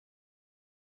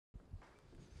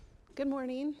Good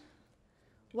morning.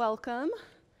 Welcome.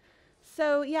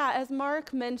 So yeah, as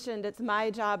Mark mentioned, it's my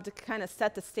job to kind of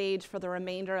set the stage for the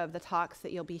remainder of the talks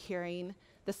that you'll be hearing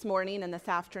this morning and this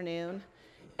afternoon,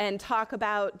 and talk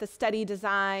about the study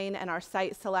design and our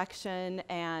site selection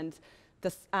and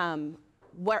the,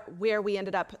 where we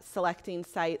ended up selecting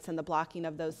sites and the blocking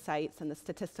of those sites and the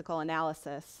statistical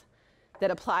analysis that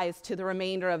applies to the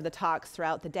remainder of the talks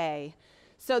throughout the day,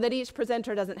 so that each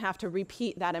presenter doesn't have to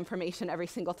repeat that information every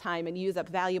single time and use up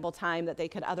valuable time that they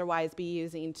could otherwise be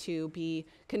using to be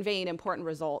conveying important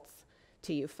results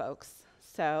to you folks.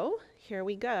 So here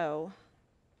we go.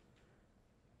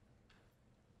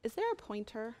 Is there a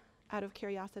pointer, out of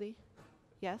curiosity?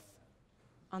 Yes?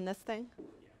 On this thing?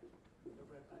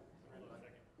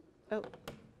 Oh,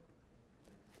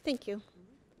 thank you.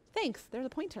 Thanks, there's a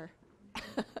pointer.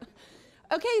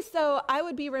 Okay, so I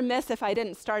would be remiss if I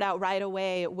didn't start out right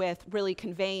away with really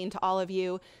conveying to all of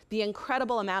you the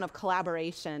incredible amount of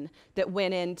collaboration that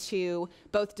went into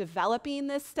both developing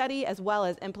this study as well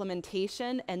as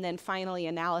implementation, and then finally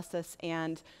analysis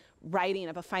and writing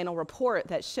of a final report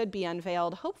that should be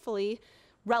unveiled hopefully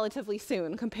relatively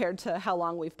soon compared to how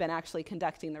long we've been actually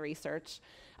conducting the research.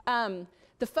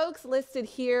 The folks listed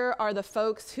here are the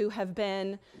folks who have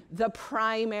been the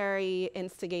primary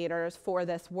instigators for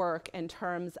this work in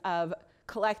terms of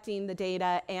collecting the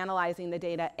data, analyzing the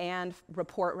data, and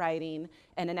report writing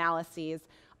and analyses.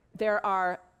 There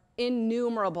are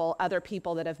innumerable other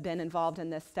people that have been involved in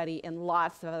this study in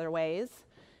lots of other ways.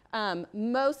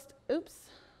 Most of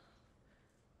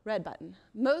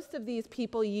these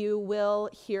people you will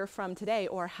hear from today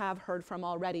or have heard from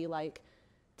already, like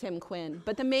Tim Quinn.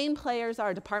 But the main players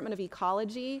are Department of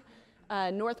Ecology,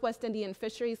 Northwest Indian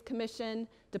Fisheries Commission,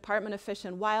 Department of Fish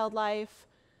and Wildlife,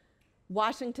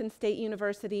 Washington State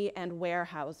University, and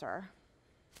Weyerhaeuser.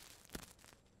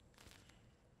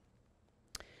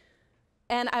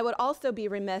 And I would also be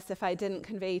remiss if I didn't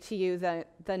convey to you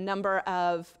the number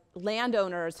of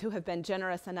landowners who have been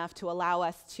generous enough to allow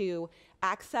us to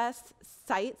access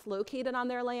sites located on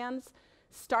their lands.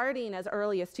 Starting as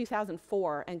early as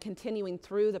 2004 and continuing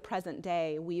through the present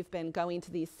day, we've been going to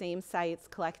these same sites,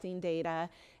 collecting data,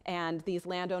 and these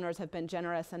landowners have been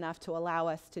generous enough to allow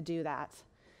us to do that.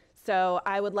 So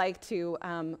I would like to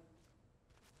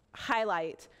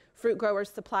highlight Fruit Growers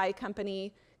Supply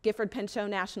Company, Gifford Pinchot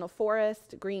National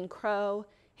Forest, Green Crow,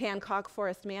 Hancock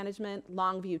Forest Management,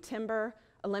 Longview Timber,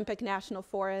 Olympic National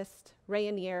Forest,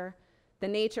 Rayonier, the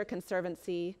Nature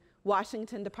Conservancy,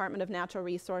 Washington Department of Natural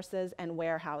Resources, and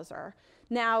Weyerhaeuser.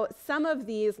 Now, some of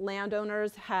these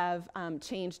landowners have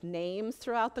changed names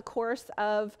throughout the course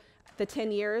of the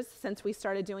 10 years since we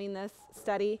started doing this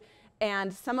study,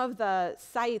 and some of the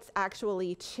sites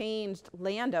actually changed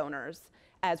landowners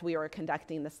as we were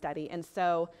conducting the study. And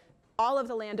so all of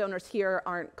the landowners here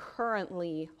aren't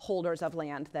currently holders of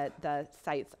land that the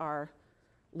sites are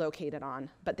located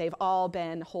on, but they've all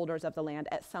been holders of the land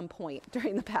at some point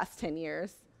during the past 10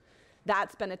 years.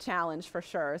 That's been a challenge for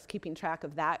sure, is keeping track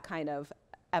of that kind of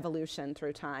evolution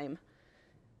through time.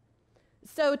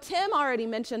 So Tim already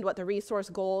mentioned what the resource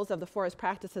goals of the forest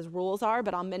practices rules are,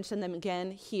 but I'll mention them again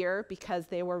here because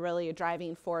they were really a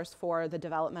driving force for the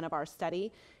development of our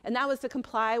study. And that was to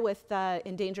comply with the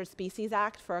Endangered Species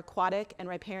Act for aquatic and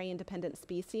riparian-dependent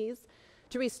species,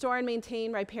 to restore and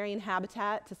maintain riparian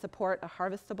habitat to support a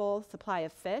harvestable supply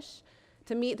of fish,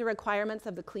 to meet the requirements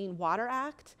of the Clean Water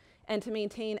Act, and to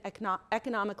maintain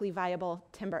economically viable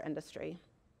timber industry.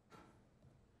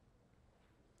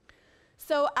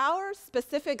 So our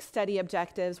specific study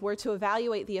objectives were to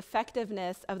evaluate the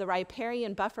effectiveness of the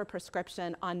riparian buffer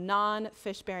prescription on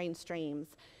non-fish-bearing streams.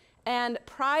 And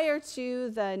prior to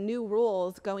the new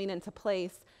rules going into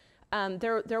place,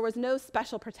 there was no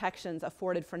special protections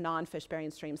afforded for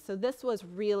non-fish-bearing streams. So this was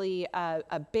really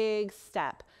a big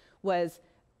step, was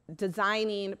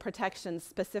designing protections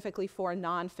specifically for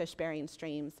non-fish-bearing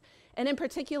streams. And in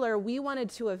particular, we wanted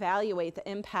to evaluate the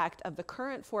impact of the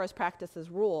current forest practices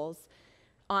rules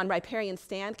on riparian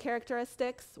stand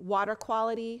characteristics, water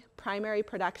quality, primary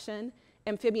production,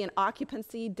 amphibian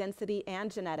occupancy, density,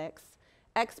 and genetics,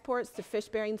 exports to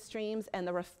fish-bearing streams, and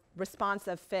the response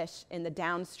of fish in the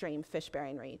downstream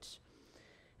fish-bearing reach.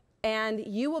 And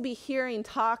you will be hearing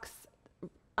talks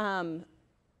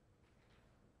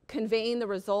conveying the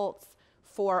results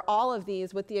for all of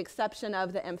these with the exception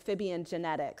of the amphibian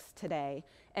genetics today.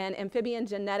 And amphibian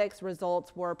genetics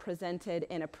results were presented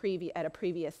in at a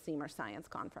previous SEMR Science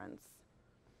Conference.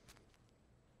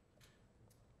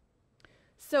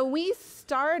 So we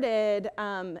started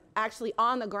actually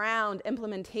on the ground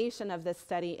implementation of this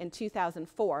study in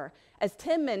 2004. As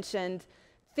Tim mentioned,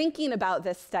 thinking about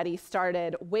this study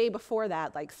started way before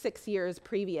that, like 6 years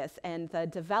previous, and the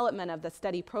development of the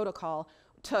study protocol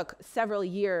took several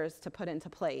years to put into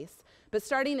place. But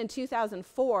starting in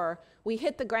 2004, we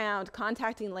hit the ground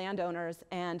contacting landowners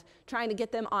and trying to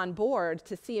get them on board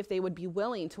to see if they would be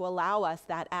willing to allow us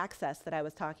that access that I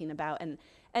was talking about.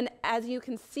 And as you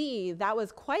can see, that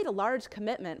was quite a large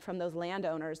commitment from those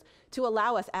landowners to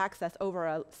allow us access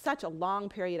over such a long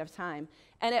period of time.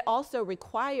 And it also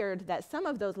required that some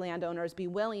of those landowners be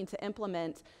willing to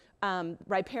implement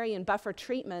riparian buffer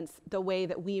treatments the way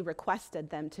that we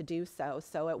requested them to do so.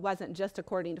 So it wasn't just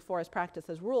according to forest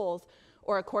practices rules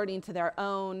or according to their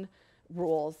own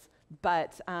rules,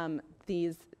 but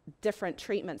these different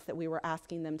treatments that we were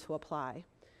asking them to apply.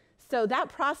 So that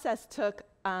process took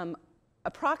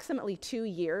approximately 2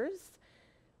 years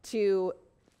to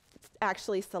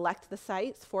actually select the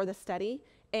sites for the study.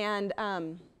 And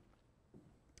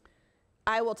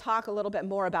I will talk a little bit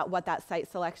more about what that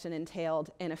site selection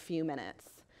entailed in a few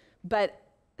minutes. But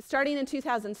starting in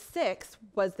 2006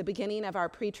 was the beginning of our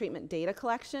pre-treatment data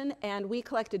collection, and we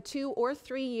collected 2 or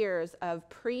 3 years of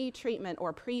pre-treatment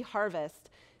or pre-harvest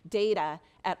data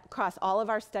across all of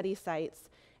our study sites,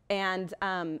 and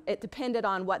it depended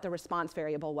on what the response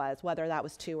variable was, whether that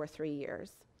was 2 or 3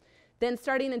 years. Then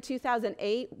starting in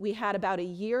 2008, we had about a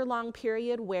year-long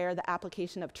period where the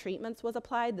application of treatments was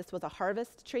applied. This was a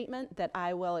harvest treatment that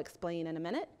I will explain in a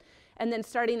minute. And then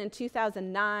starting in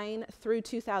 2009 through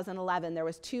 2011, there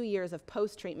was 2 years of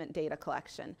post-treatment data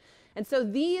collection. And so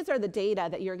these are the data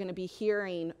that you're going to be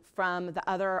hearing from the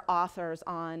other authors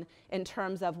on in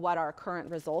terms of what our current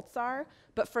results are.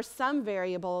 But for some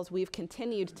variables, we've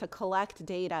continued to collect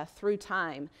data through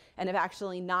time and have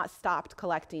actually not stopped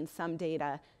collecting some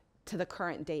data to the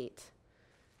current date.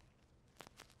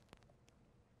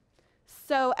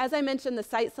 So as I mentioned, the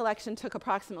site selection took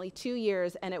approximately 2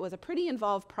 years, and it was a pretty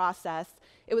involved process.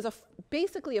 It was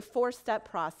basically a 4-step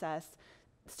process,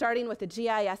 starting with the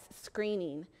GIS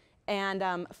screening.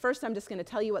 And first, I'm just going to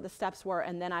tell you what the steps were,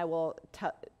 and then I will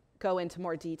go into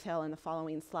more detail in the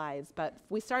following slides. But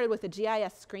we started with the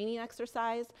GIS screening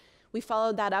exercise. We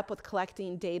followed that up with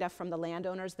collecting data from the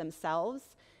landowners themselves.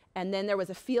 And then there was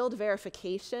a field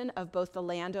verification of both the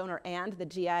landowner and the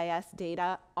GIS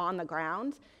data on the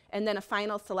ground, and then a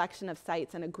final selection of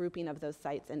sites and a grouping of those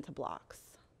sites into blocks.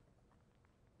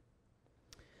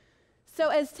 So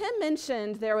as Tim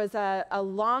mentioned, there was a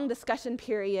long discussion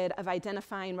period of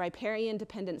identifying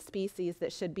riparian-dependent species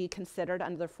that should be considered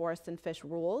under the forest and fish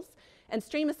rules, and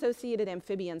stream-associated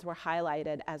amphibians were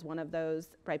highlighted as one of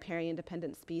those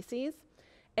riparian-dependent species.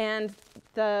 And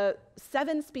the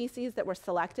 7 species that were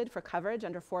selected for coverage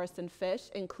under forest and fish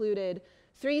included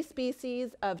 3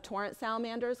 species of torrent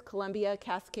salamanders, Columbia,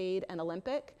 Cascade, and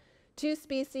Olympic, 2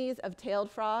 species of tailed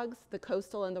frogs, the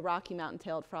coastal and the Rocky Mountain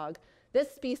tailed frog.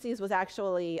 This species was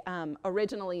actually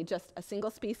originally just a single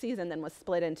species and then was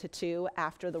split into 2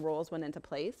 after the rules went into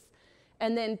place.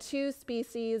 And then 2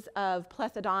 species of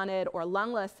plethodonid or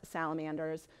lungless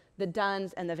salamanders, the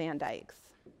duns and the Van Dykes.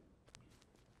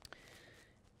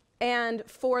 And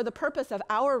for the purpose of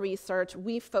our research,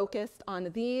 we focused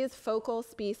on these focal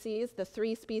species, the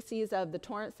 3 species of the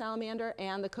torrent salamander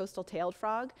and the coastal tailed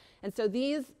frog. And so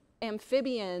these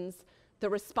amphibians,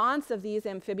 the response of these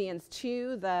amphibians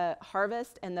to the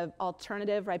harvest and the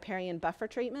alternative riparian buffer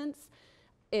treatments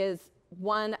is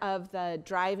one of the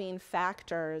driving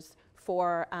factors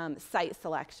for site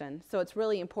selection. So it's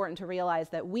really important to realize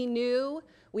that we knew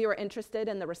we were interested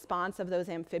in the response of those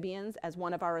amphibians as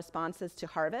one of our responses to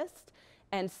harvest.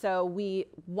 And so we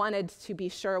wanted to be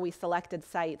sure we selected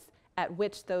sites at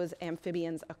which those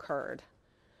amphibians occurred.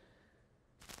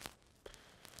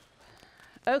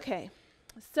 Okay,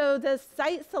 so the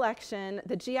site selection,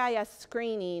 the GIS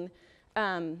screening,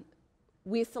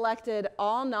 we selected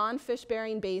all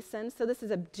non-fish-bearing basins. So this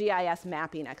is a GIS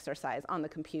mapping exercise on the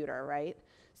computer, right?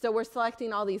 So we're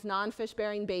selecting all these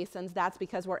non-fish-bearing basins. That's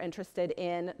because we're interested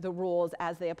in the rules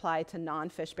as they apply to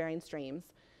non-fish-bearing streams.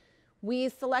 We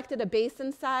selected a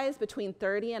basin size between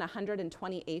 30 and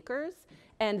 120 acres.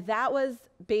 And that was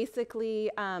basically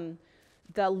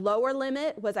the lower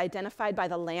limit was identified by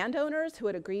the landowners who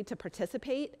had agreed to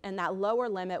participate. And that lower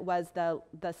limit was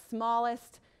the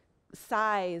smallest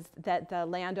size that the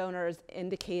landowners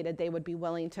indicated they would be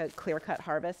willing to clear-cut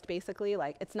harvest, basically.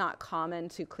 Like, it's not common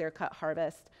to clear-cut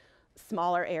harvest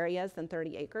smaller areas than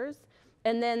 30 acres.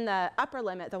 And then the upper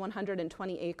limit, the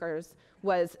 120 acres,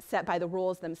 was set by the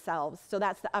rules themselves. So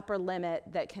that's the upper limit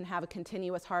that can have a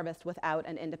continuous harvest without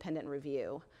an independent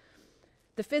review.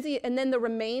 And then the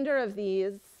remainder of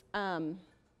these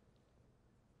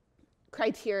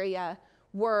criteria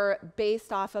were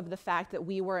based off of the fact that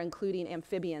we were including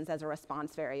amphibians as a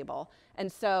response variable. And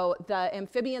so the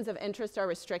amphibians of interest are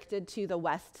restricted to the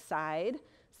west side.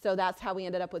 So that's how we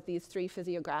ended up with these 3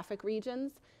 physiographic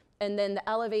regions. And then the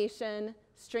elevation,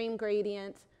 stream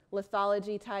gradient,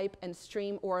 lithology type, and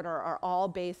stream order are all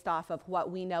based off of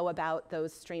what we know about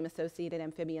those stream-associated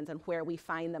amphibians and where we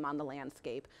find them on the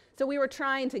landscape. So we were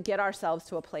trying to get ourselves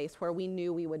to a place where we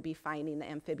knew we would be finding the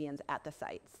amphibians at the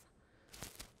sites.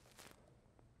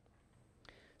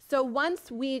 So once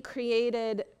we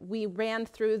ran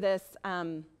through this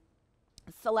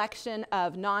selection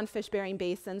of non-fish-bearing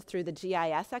basins through the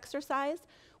GIS exercise,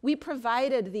 we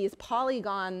provided these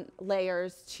polygon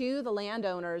layers to the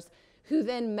landowners who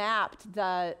then mapped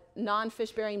the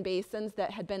non-fish-bearing basins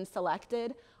that had been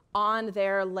selected on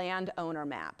their landowner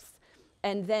maps.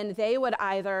 And then they would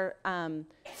either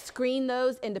screen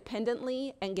those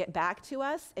independently and get back to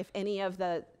us if any of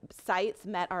the sites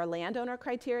met our landowner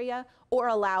criteria, or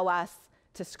allow us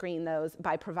to screen those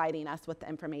by providing us with the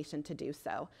information to do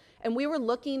so. And we were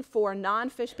looking for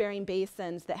non-fish-bearing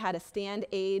basins that had a stand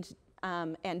age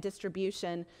and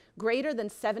distribution greater than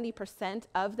 70%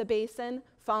 of the basin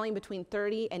falling between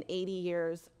 30 and 80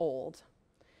 years old.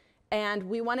 And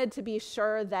we wanted to be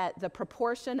sure that the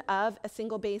proportion of a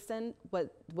single basin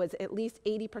was at least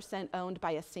 80% owned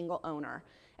by a single owner.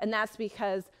 And that's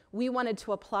because we wanted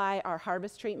to apply our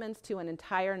harvest treatments to an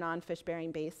entire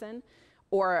non-fish-bearing basin,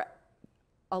 or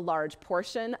a large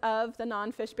portion of the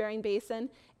non-fish-bearing basin,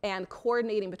 and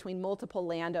coordinating between multiple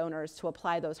landowners to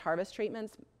apply those harvest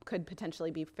treatments could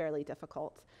potentially be fairly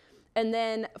difficult. And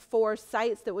then for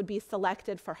sites that would be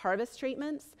selected for harvest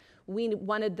treatments, we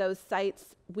wanted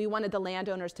the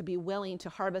landowners to be willing to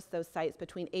harvest those sites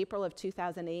between April of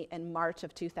 2008 and March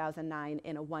of 2009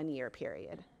 in a 1-year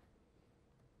period.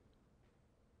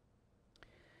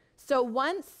 So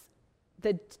once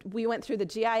we went through the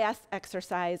GIS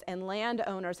exercise and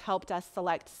landowners helped us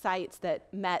select sites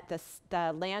that met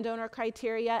the landowner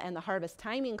criteria and the harvest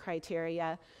timing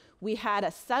criteria, we had a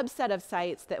subset of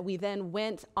sites that we then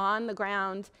went on the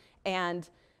ground and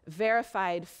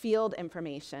verified field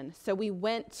information. So we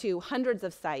went to hundreds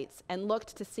of sites and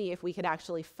looked to see if we could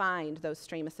actually find those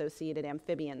stream-associated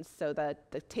amphibians. So the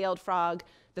tailed frog,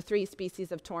 the 3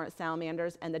 species of torrent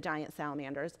salamanders, and the giant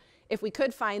salamanders. If we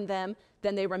could find them,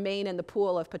 then they remain in the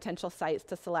pool of potential sites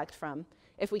to select from.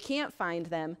 If we can't find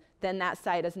them, then that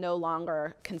site is no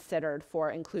longer considered for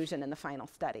inclusion in the final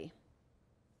study.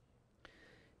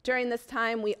 During this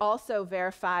time, we also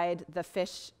verified the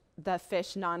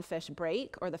fish-non-fish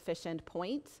break, or the fish end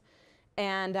point.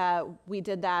 And we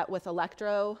did that with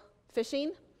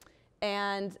electrofishing.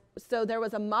 And so there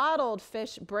was a modeled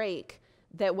fish break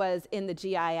that was in the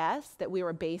GIS that we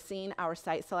were basing our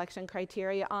site selection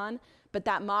criteria on, but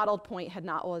that modeled point had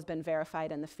not always been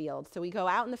verified in the field. So we go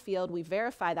out in the field, we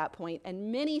verify that point,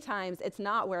 and many times it's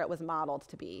not where it was modeled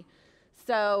to be.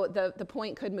 So the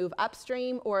point could move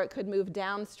upstream or it could move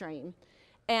downstream.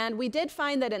 And we did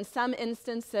find that in some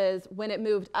instances, when it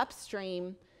moved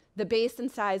upstream, the basin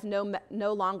size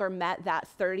no longer met that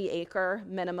 30-acre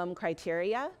minimum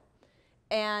criteria.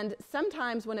 And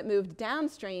sometimes when it moved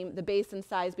downstream, the basin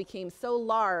size became so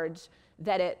large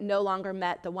that it no longer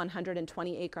met the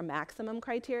 120-acre maximum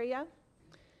criteria.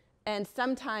 And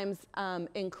sometimes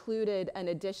included an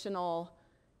additional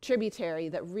tributary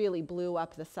that really blew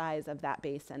up the size of that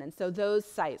basin. And so those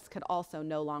sites could also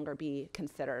no longer be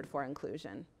considered for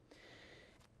inclusion.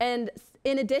 And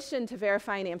in addition to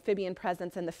verifying amphibian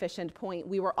presence in the fish end point,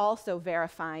 we were also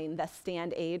verifying the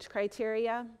stand age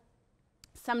criteria.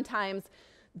 Sometimes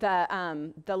the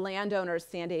landowner's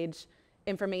stand age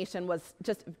information was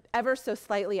just ever so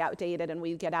slightly outdated, and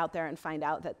we'd get out there and find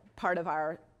out that part of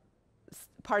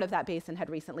that basin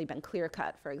had recently been clear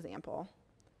cut, for example.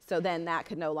 So then that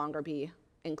could no longer be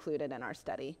included in our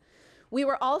study. We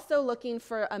were also looking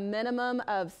for a minimum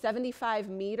of 75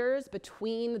 meters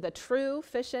between the true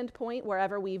fish end point,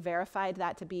 wherever we verified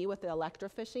that to be with the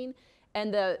electrofishing,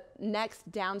 and the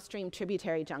next downstream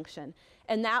tributary junction.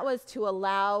 And that was to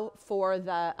allow for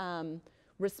the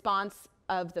response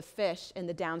of the fish in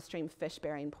the downstream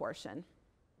fish-bearing portion.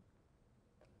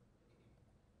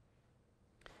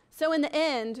 So in the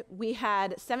end, we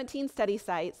had 17 study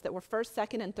sites that were first,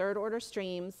 second, and third order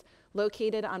streams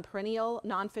located on perennial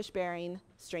non-fish-bearing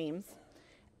streams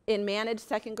in managed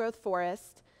second growth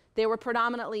forest. They were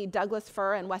predominantly Douglas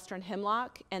fir and western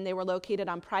hemlock, and they were located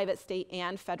on private, state,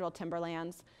 and federal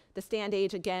timberlands. The stand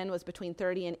age, again, was between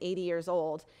 30 and 80 years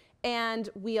old. And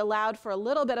we allowed for a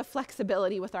little bit of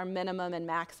flexibility with our minimum and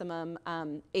maximum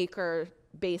acre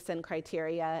basin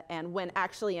criteria, and when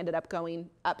actually ended up going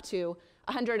up to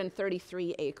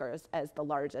 133 acres as the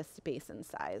largest basin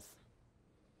size,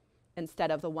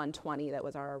 instead of the 120 that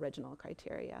was our original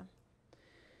criteria.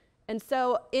 And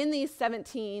so in these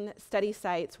 17 study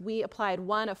sites, we applied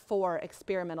one of 4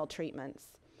 experimental treatments.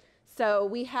 So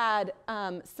we had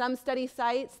some study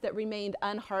sites that remained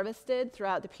unharvested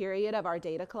throughout the period of our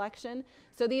data collection.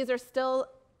 So these are still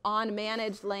on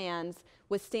managed lands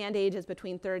with stand ages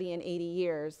between 30 and 80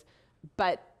 years,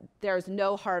 but there's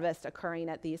no harvest occurring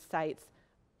at these sites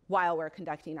while we're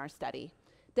conducting our study.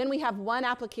 Then we have one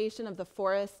application of the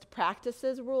forest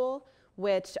practices rule,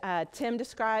 which Tim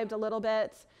described a little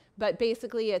bit, but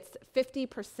basically it's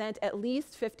 50%, at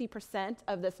least 50%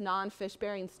 of this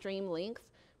non-fish-bearing stream length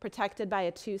protected by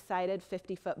a 2-sided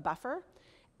 50-foot buffer.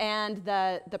 And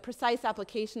the precise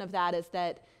application of that is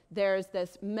that there's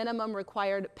this minimum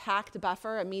required packed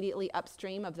buffer immediately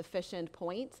upstream of the fish end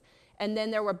point. And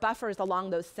then there were buffers along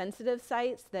those sensitive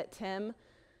sites that Tim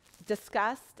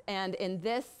discussed. And in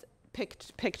this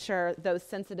picture, those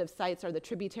sensitive sites are the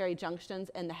tributary junctions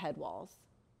and the headwalls.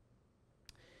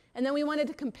 And then we wanted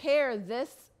to compare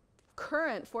this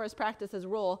current forest practices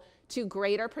rule to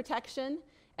greater protection.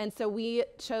 And so we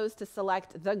chose to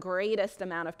select the greatest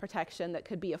amount of protection that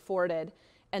could be afforded,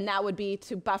 and that would be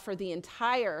to buffer the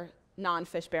entire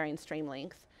non-fish-bearing stream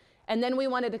length. And then we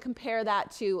wanted to compare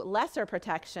that to lesser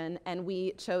protection, and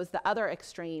we chose the other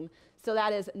extreme. So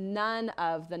that is none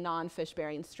of the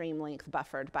non-fish-bearing stream length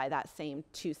buffered by that same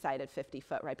 2-sided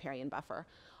 50-foot riparian buffer.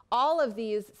 All of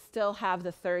these still have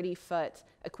the 30-foot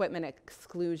equipment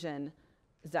exclusion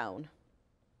zone.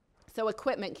 So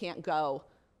equipment can't go.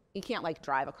 You can't like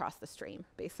drive across the stream,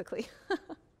 basically.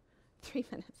 3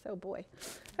 minutes, oh boy.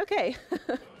 Okay,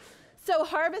 so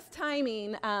harvest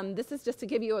timing, this is just to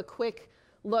give you a quick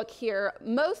look here.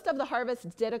 Most of the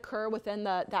harvests did occur within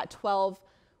that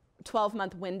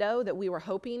 12-month window that we were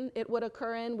hoping it would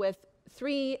occur in, with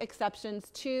 3 exceptions: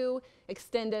 2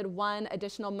 extended, 1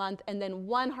 additional month, and then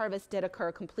 1 harvest did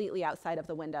occur completely outside of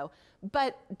the window,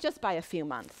 but just by a few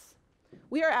months.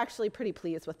 We are actually pretty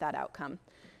pleased with that outcome.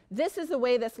 This is the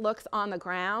way this looks on the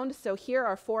ground. So here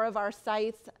are 4 of our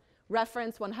sites,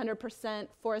 reference 100%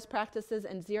 forest practices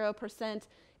and 0%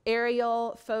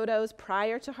 aerial photos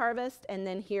prior to harvest, and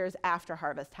then here's after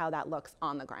harvest, how that looks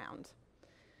on the ground.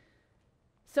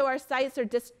 So our sites are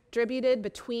distributed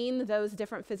between those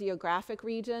different physiographic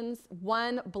regions.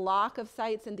 1 block of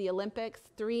sites in the Olympics,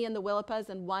 3 in the Willapa,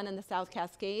 and 1 in the South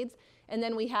Cascades. And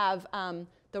then we have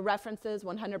the references,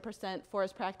 100%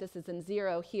 forest practices and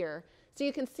 0 here. So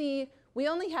you can see we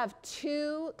only have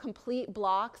 2 complete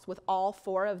blocks with all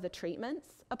 4 of the treatments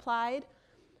applied.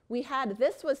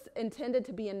 This was intended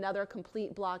to be another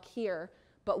complete block here,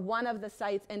 but one of the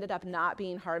sites ended up not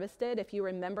being harvested. If you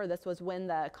remember, this was when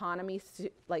the economy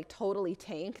like totally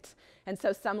tanked, and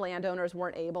so some landowners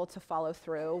weren't able to follow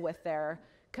through with their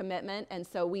commitment, and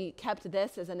so we kept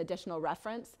this as an additional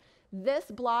reference. This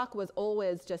block was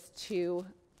always just two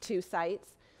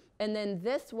sites. And then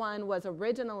this one was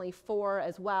originally 4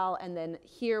 as well, and then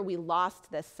here we lost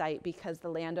this site because the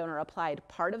landowner applied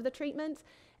part of the treatment,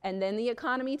 and then the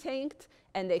economy tanked,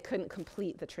 and they couldn't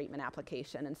complete the treatment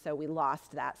application, and so we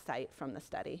lost that site from the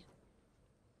study.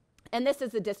 And this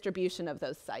is the distribution of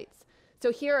those sites.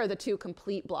 So here are the 2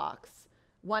 complete blocks.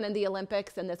 1 in the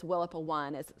Olympics, and this Willapa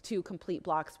 1 is 2 complete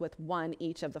blocks with 1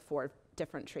 each of the 4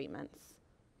 different treatments.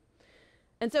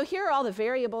 And so here are all the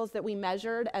variables that we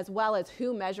measured, as well as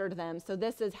who measured them. So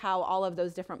this is how all of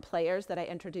those different players that I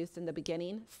introduced in the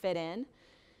beginning fit in.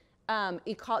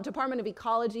 Department of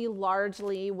Ecology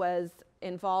largely was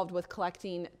involved with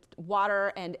collecting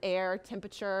water and air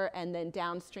temperature, and then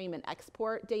downstream and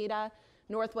export data.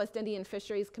 Northwest Indian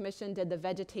Fisheries Commission did the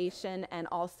vegetation and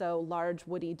also large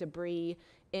woody debris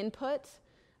input.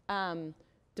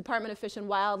 Department of Fish and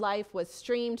Wildlife was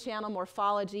stream channel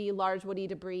morphology, large woody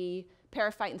debris,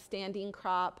 paraphyte and standing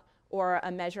crop, or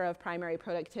a measure of primary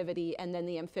productivity, and then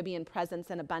the amphibian presence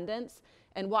and abundance.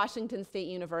 And Washington State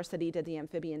University did the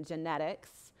amphibian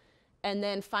genetics. And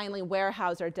then finally,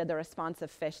 Weyerhaeuser did the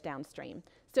responsive fish downstream.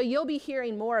 So you'll be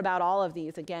hearing more about all of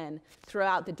these again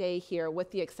throughout the day here,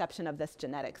 with the exception of this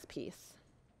genetics piece.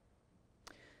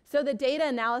 So the data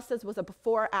analysis was a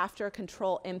before-after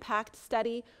control impact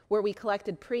study where we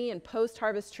collected pre- and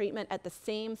post-harvest treatment at the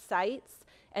same sites,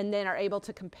 and then are able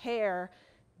to compare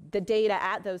the data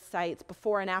at those sites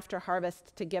before and after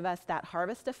harvest to give us that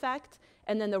harvest effect,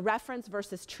 and then the reference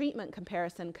versus treatment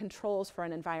comparison controls for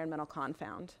an environmental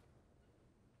confound.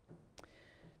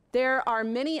 There are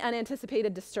many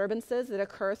unanticipated disturbances that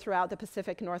occur throughout the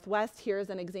Pacific Northwest. Here's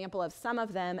an example of some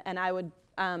of them, and I would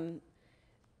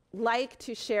like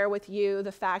to share with you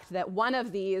the fact that one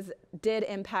of these did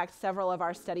impact several of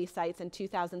our study sites in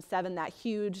 2007. That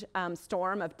huge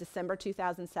storm of December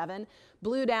 2007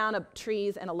 blew down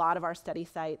trees in a lot of our study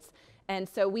sites. And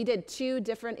so we did 2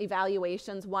 different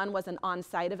evaluations. One was an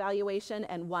on-site evaluation,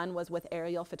 and one was with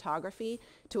aerial photography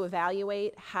to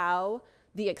evaluate how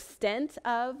the extent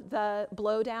of the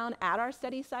blowdown at our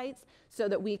study sites so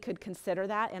that we could consider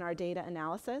that in our data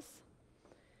analysis.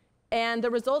 And the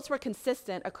results were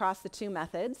consistent across the 2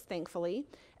 methods, thankfully.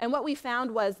 And what we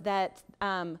found was that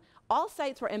all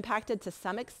sites were impacted to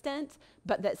some extent,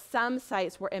 but that some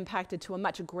sites were impacted to a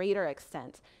much greater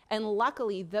extent. And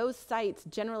luckily, those sites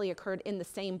generally occurred in the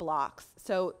same blocks.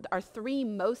 So our 3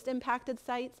 most impacted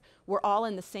sites were all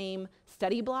in the same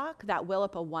study block, that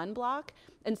Willapa 1 block.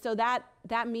 And so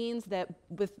that means that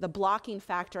with the blocking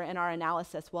factor in our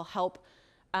analysis will help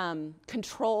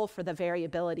control for the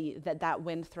variability that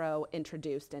wind throw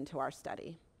introduced into our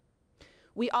study.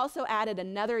 We also added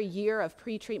another year of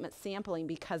pre-treatment sampling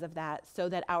because of that, so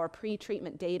that our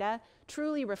pre-treatment data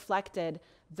truly reflected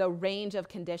the range of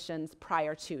conditions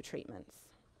prior to treatments.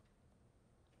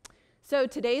 So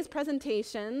today's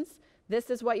presentations, this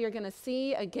is what you're going to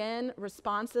see. Again,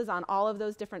 responses on all of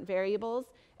those different variables.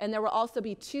 And there will also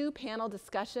be 2 panel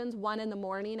discussions, one in the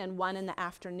morning and one in the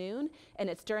afternoon. And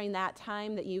it's during that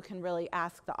time that you can really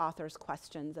ask the authors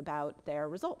questions about their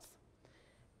results.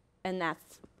 And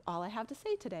that's all I have to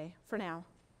say today for now.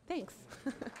 Thanks.